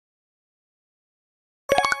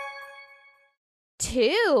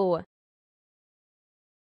2.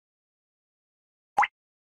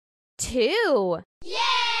 2. Yeah!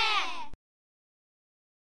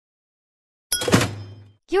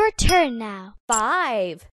 Your turn now.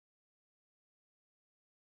 5.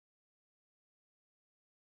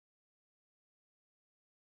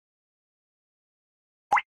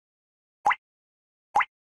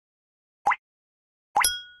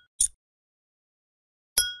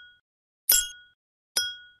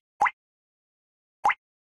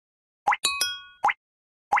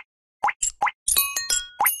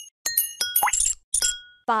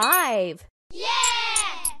 5. Yeah!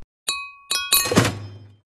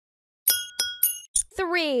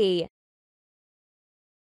 3.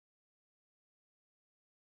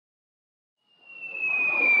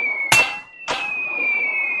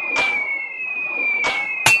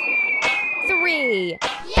 3.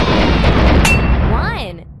 Yeah!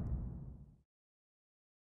 1.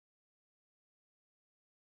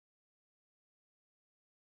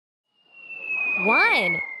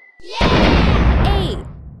 1. Yeah! 8.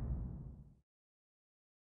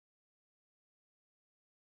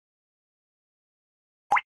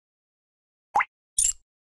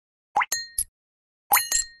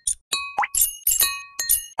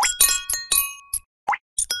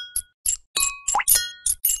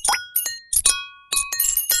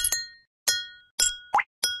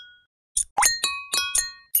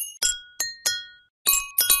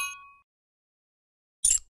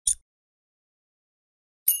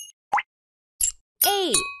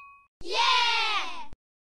 8. Yeah!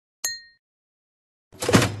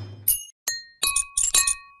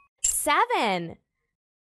 7.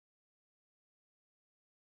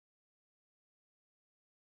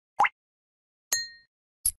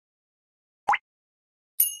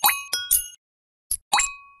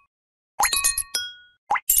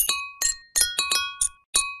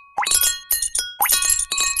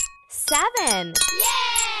 7. Yeah!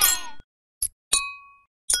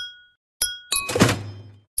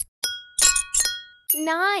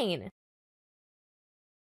 9.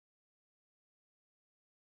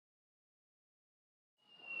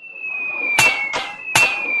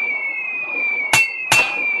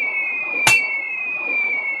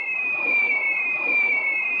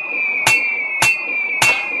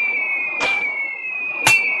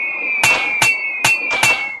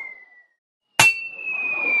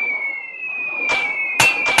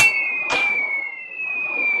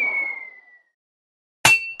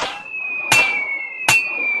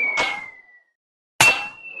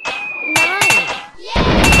 9. Yeah!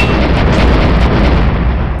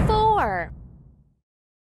 4.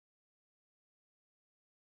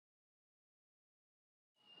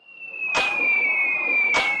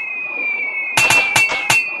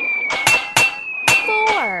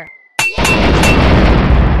 4. Yeah!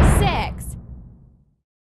 6.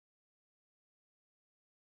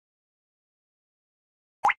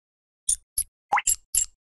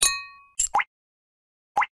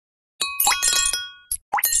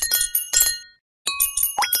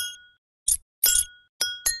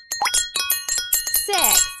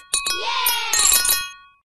 6. Yeah!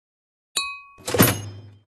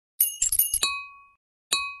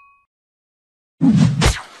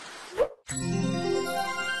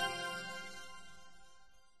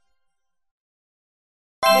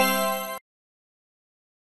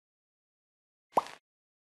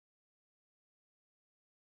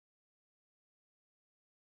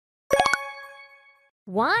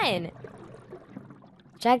 1.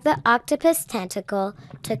 Drag the octopus tentacle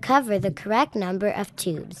to cover the correct number of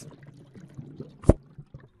tubes.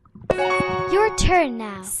 Your turn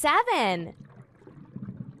now. 7.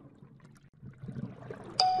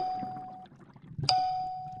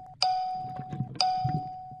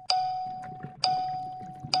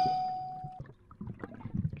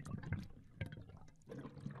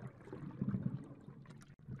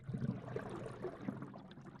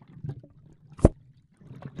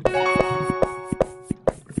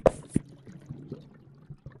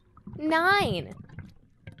 9.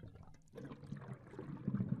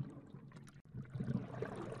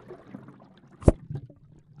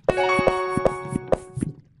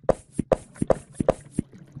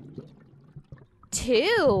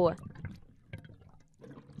 2.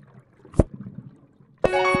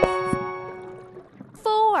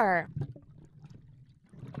 4.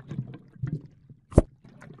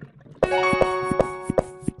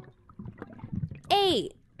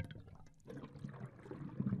 8.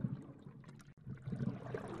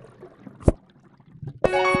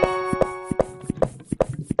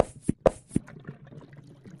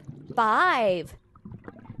 5.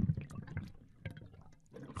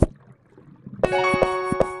 6.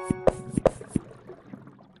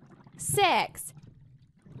 6.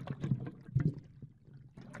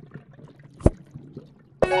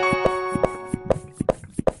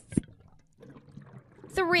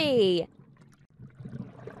 3.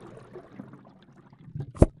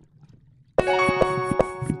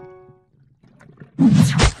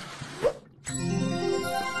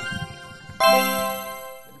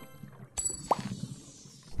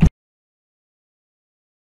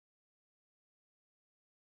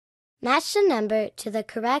 Match the number to the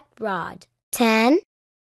correct rod. 10.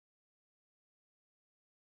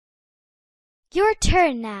 Your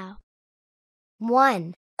turn now.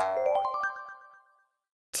 1.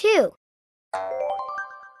 2.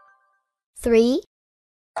 3.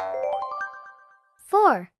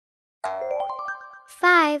 4.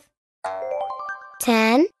 5.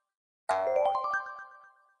 10.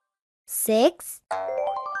 6.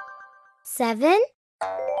 7.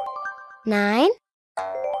 9.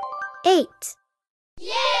 8.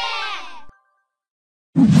 Yeah!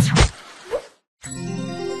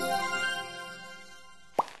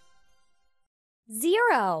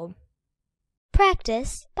 0.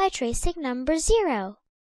 Practice by tracing number 0.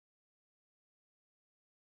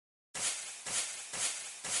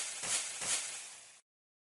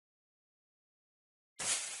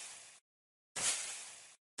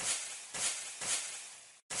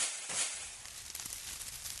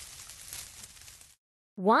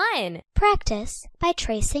 1. Practice by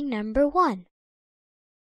tracing number 1.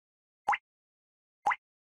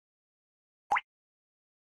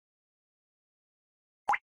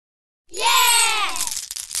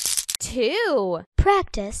 2.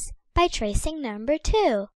 Practice by tracing number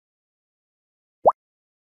 2.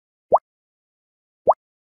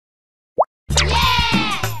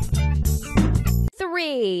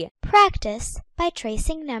 3. Practice by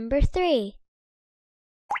tracing number 3.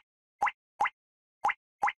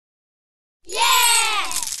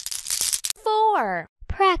 4.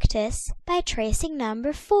 Practice by tracing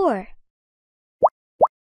number 4.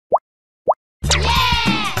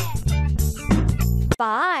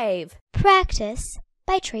 5. Practice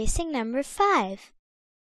by tracing number 5.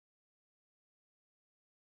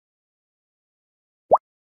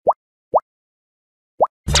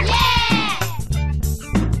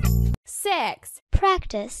 6.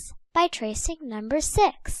 Practice by tracing number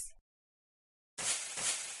 6.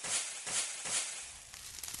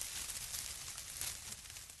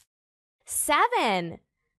 7.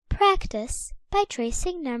 Practice by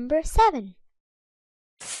tracing number 7.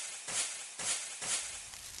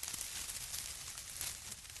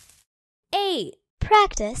 8.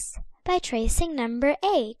 Practice by tracing number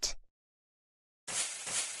 8.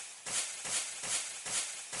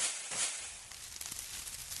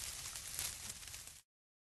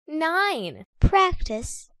 9.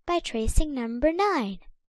 Practice by tracing number 9.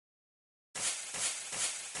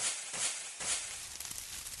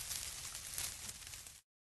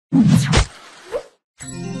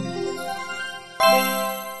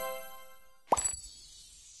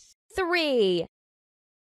 3.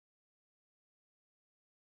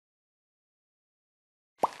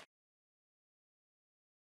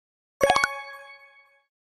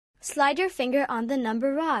 'Slide your finger on the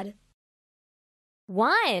number rod.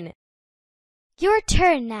 1. Your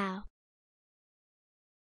turn now.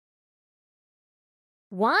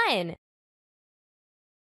 1.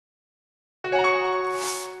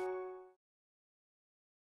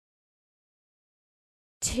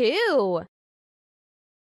 2.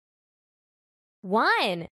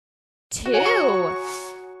 1. 2.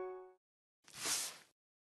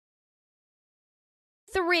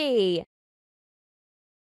 3.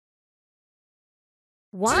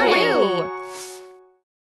 1.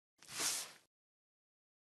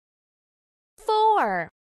 4.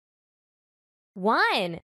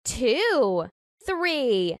 1, 2,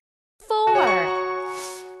 3, 4.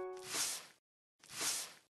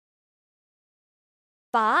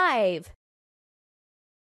 5.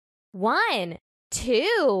 1,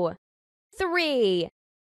 2, 3,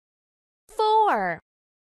 4.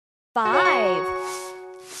 5.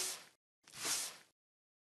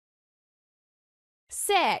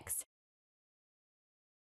 6.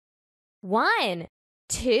 1,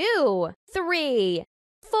 2, 3,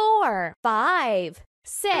 4, 5,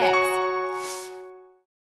 6.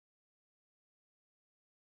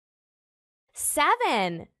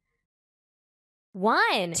 7.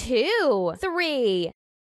 1, 2, 3,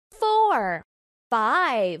 4,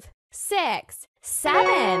 5, 6,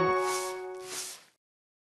 7.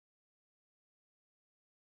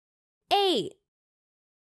 8.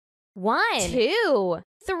 1, 2,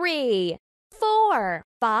 3, 4,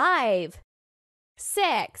 5,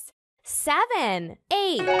 6, 7,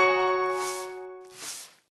 8.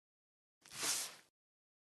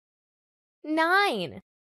 9.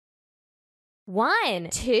 1,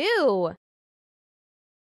 2.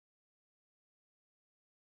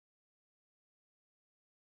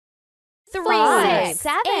 3, 5,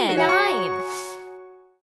 7, 8, 9.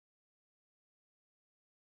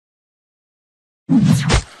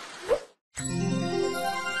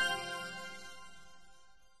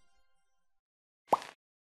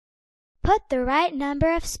 Put the right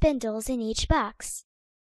number of spindles in each box.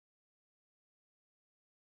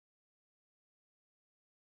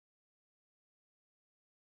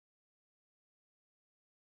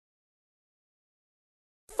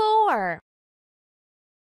 Four.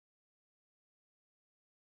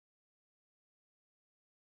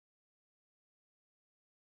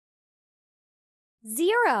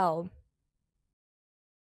 0.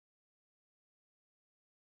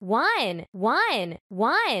 1, 1,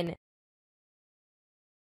 1.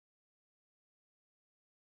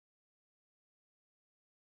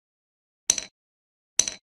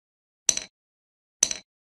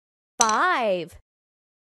 5.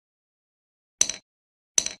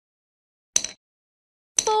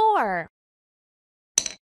 4.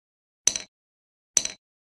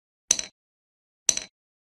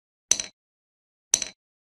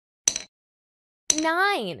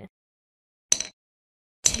 9.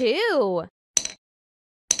 2.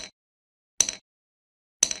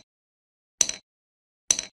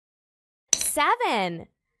 7.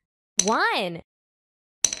 1.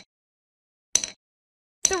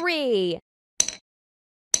 3.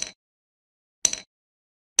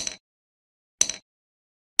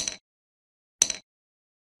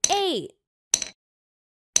 8.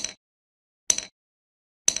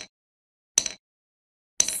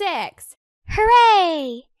 6.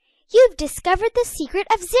 Hooray! You've discovered the secret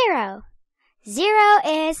of 0. 0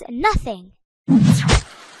 is nothing.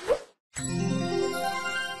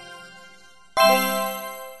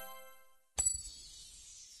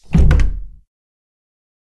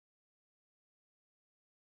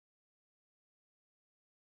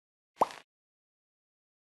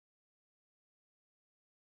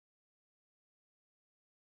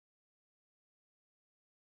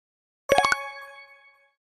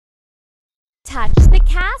 Touch the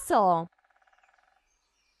castle.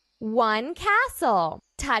 1 castle.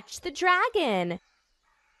 Touch the dragon.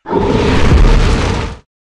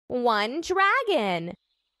 1 dragon.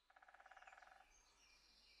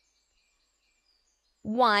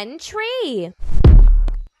 1 tree.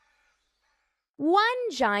 1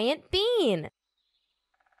 giant bean.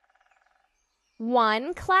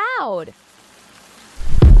 1 cloud.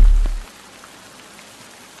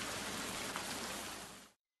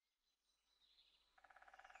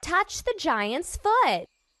 Touch the giant's foot.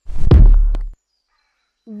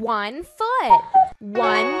 1 foot.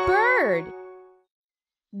 1 bird.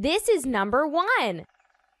 This is number 1.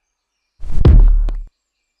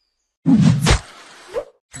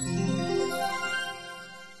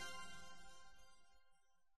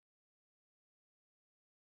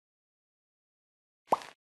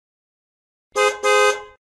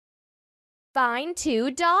 Find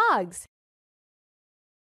 2 dogs.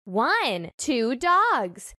 1, 2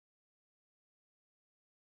 dogs.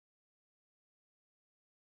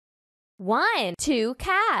 1, 2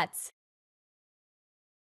 cats.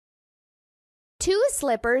 2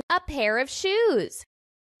 slippers, a pair of shoes.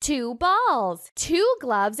 2 balls. 2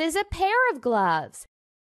 gloves is a pair of gloves.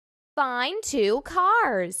 Find 2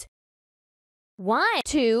 cars. 1,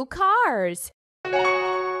 2 cars.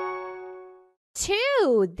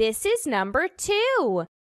 2. This is number 2.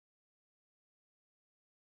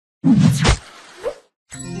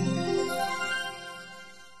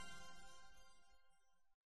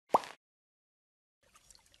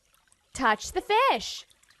 Touch the fish.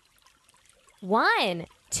 1,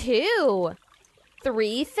 2,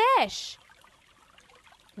 3 fish.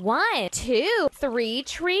 1, 2, 3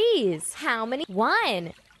 trees. How many?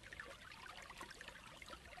 1,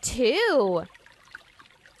 2,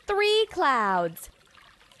 3 clouds.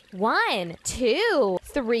 1, 2,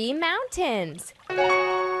 3 mountains.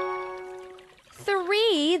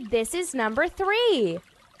 3. This is number 3.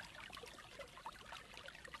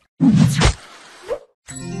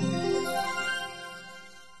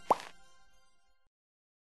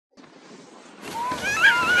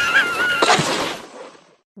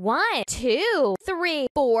 One, 2, 3,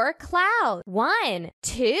 4 clouds. 1,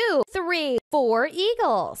 2, 3, 4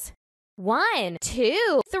 eagles. 1,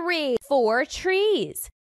 2, 3, 4 trees.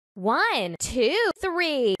 1, 2,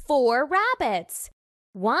 3, 4 rabbits.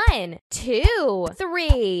 1, 2,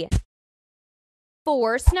 3,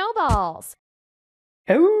 4 snowballs.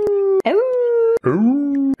 4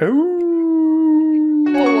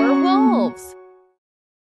 wolves.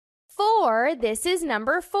 4 4, this is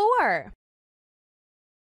number 4.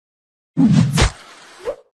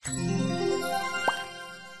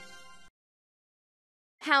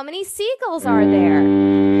 How many seagulls are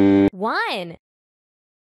there? 1,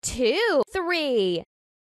 2, 3,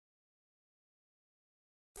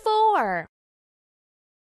 4.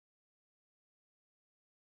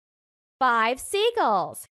 5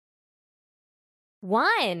 seagulls.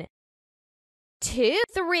 1, 2,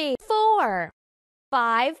 3, 4.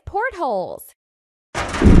 5 portholes.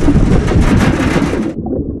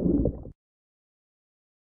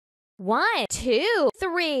 1, 2,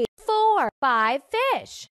 3, 4. 5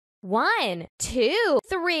 fish. 1, 2,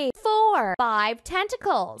 3, 4. 5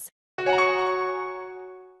 tentacles.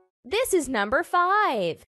 This is number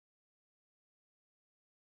 5.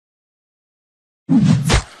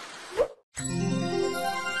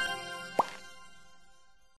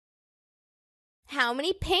 How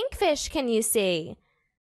many pink fish can you see?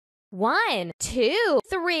 1, 2,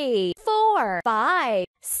 3, 4, 5,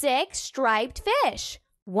 6 striped fish.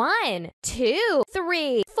 1, 2,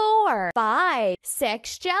 3, 4, 5,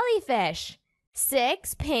 6 jellyfish.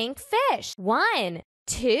 6 pink fish. 1,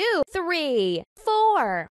 2, 3,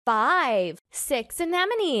 4, 5, 6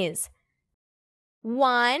 anemones.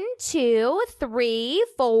 1, 2, 3,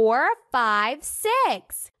 4, 5,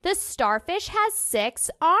 6. The starfish has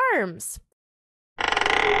 6 arms.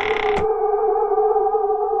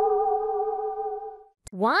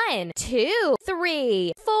 1, 2,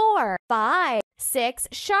 3, 4, 5, 6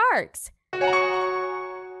 sharks.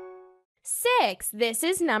 6. This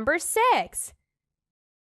is number 6.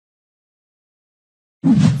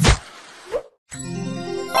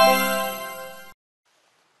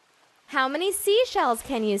 How many seashells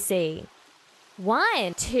can you see?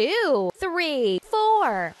 1, 2, 3,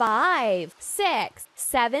 4, 5, 6,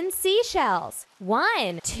 7 seashells.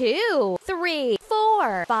 1, 2, 3,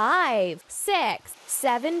 4, 5, 6,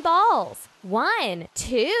 7 balls. 1,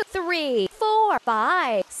 2, 3, 4,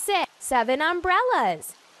 5, 6, 7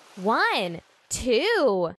 umbrellas. 1,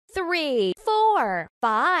 2, 3, 4,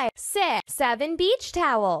 5, 6, 7 beach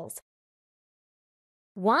towels.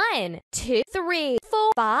 1, 2, 3,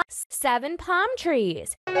 4, 5, 7 palm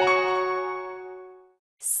trees.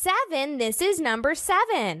 7. This is number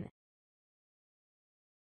 7.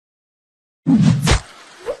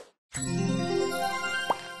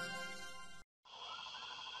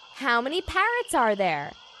 How many parrots are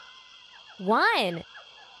there? 1,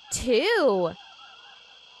 2,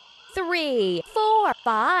 3, 4,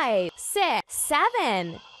 5, 6,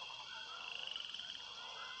 7.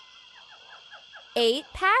 8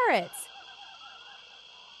 parrots.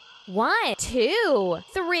 1, 2,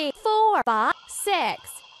 3, 4, 5,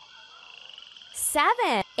 6,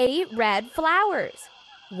 7. 8 red flowers.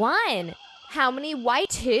 1. How many white?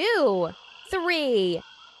 2, 3,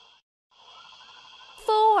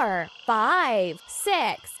 4, 5,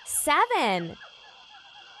 6, 7.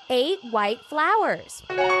 8 white flowers.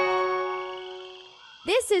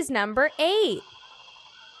 This is number 8.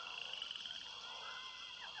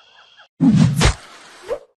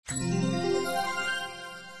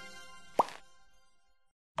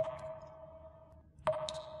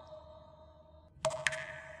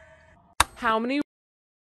 How many?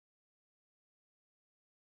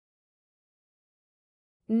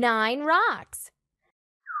 9 rocks.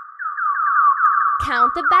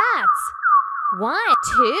 Count the bats. 1,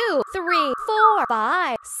 2, 3, 4,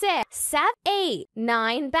 5, 6, 7, 8.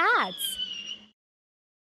 9 bats.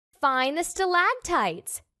 Find the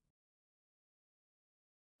stalactites.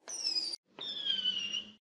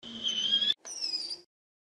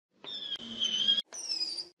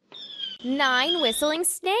 9 whistling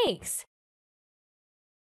snakes.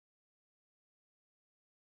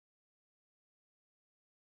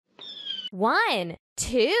 1,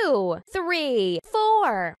 2, 3,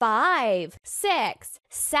 4, 5, 6,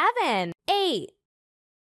 7, 8.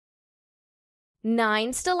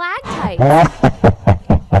 9 stalactites.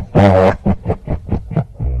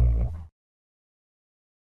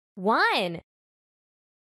 1,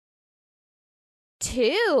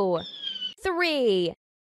 2, 3,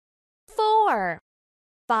 4,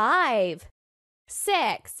 5,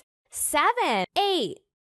 6, 7, 8.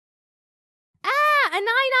 A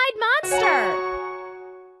 9-eyed monster!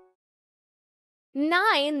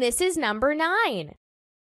 9. This is number 9.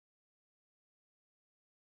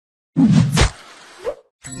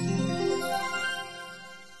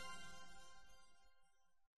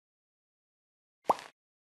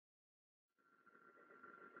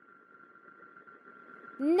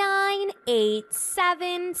 Nine, 8,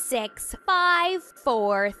 7, 6, 5,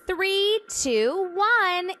 4, 3, 2,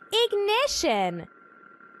 1. Ignition!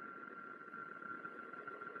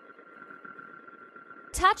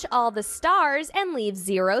 Touch all the stars and leave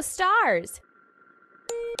 0 stars.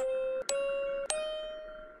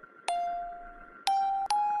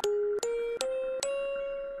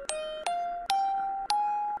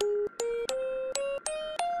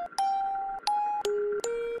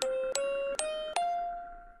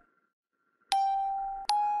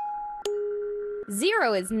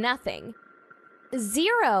 Zero is nothing.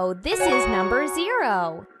 0, this is number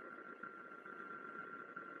 0.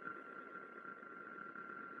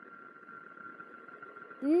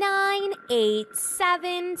 9, 8,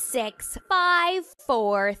 7, 6, 5,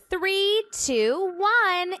 4, 3, 2,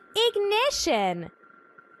 1. Ignition!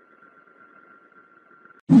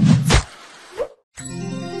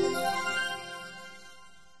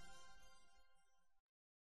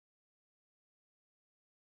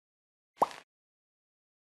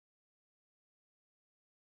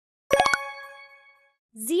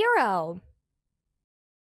 Zero.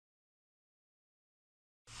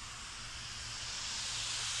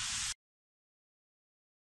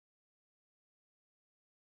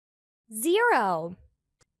 Zero.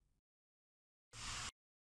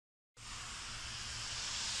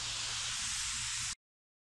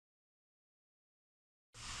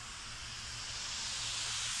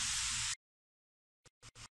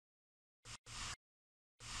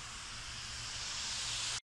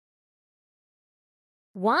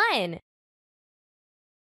 One.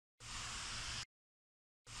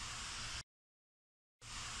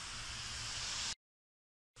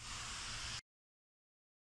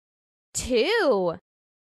 Two.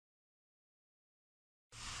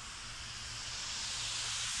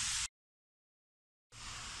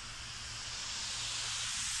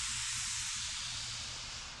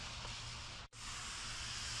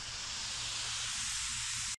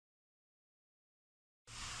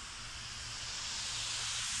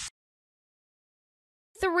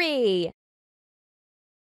 Three.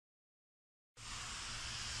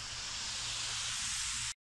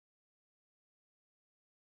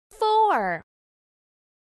 Four.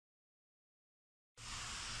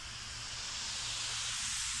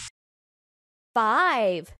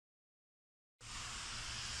 Five.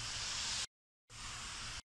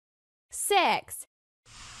 Six.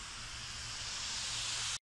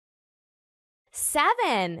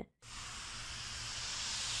 Seven.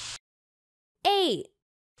 Eight.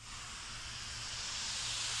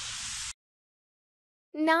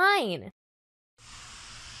 Nine.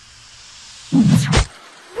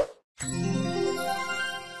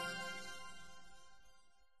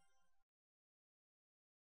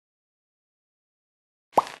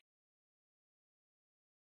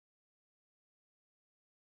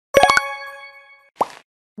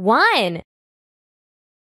 One.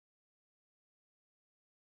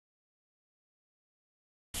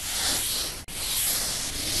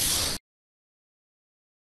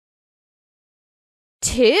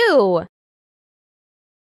 Two.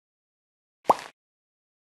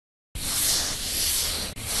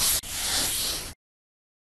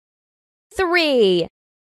 Three.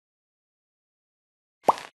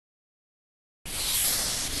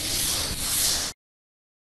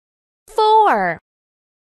 Four.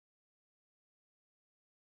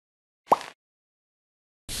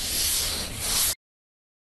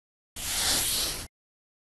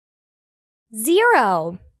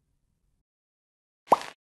 Zero.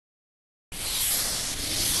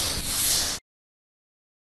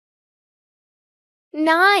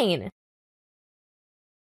 Nine.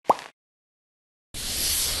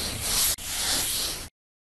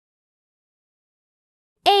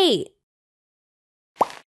 Eight.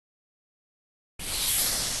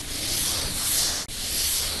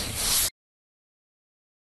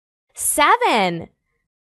 Seven.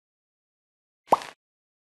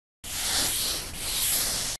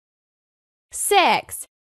 Six.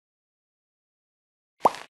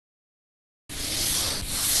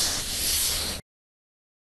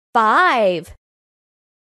 Five.